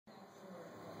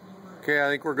Okay, I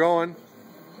think we're going.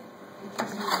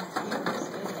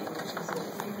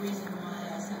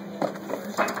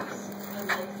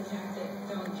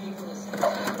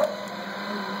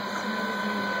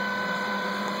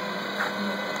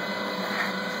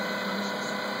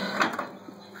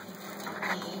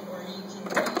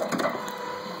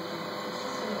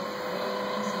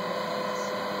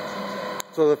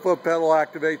 So the foot pedal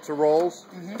activates the rolls?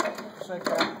 Just like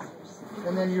that.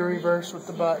 And then you reverse with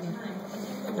the button.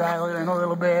 Dial it in a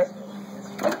little bit.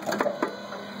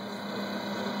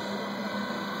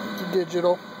 It's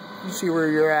digital. You see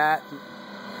where you're at.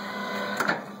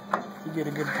 You get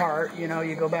a good part, you know,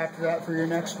 you go back to that for your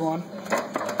next one.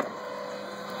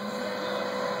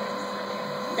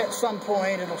 At some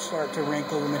point it'll start to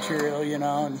wrinkle the material, you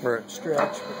know, and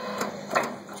stretch.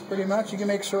 It's pretty much, you can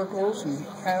make circles and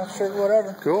half circle,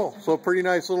 whatever. Cool. So a pretty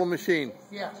nice little machine.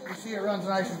 Yeah, you see it runs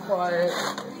nice and quiet.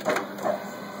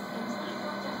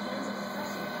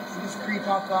 You just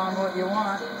pre-pop on what you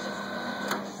want.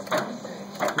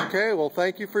 Okay, well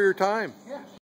thank you for your time.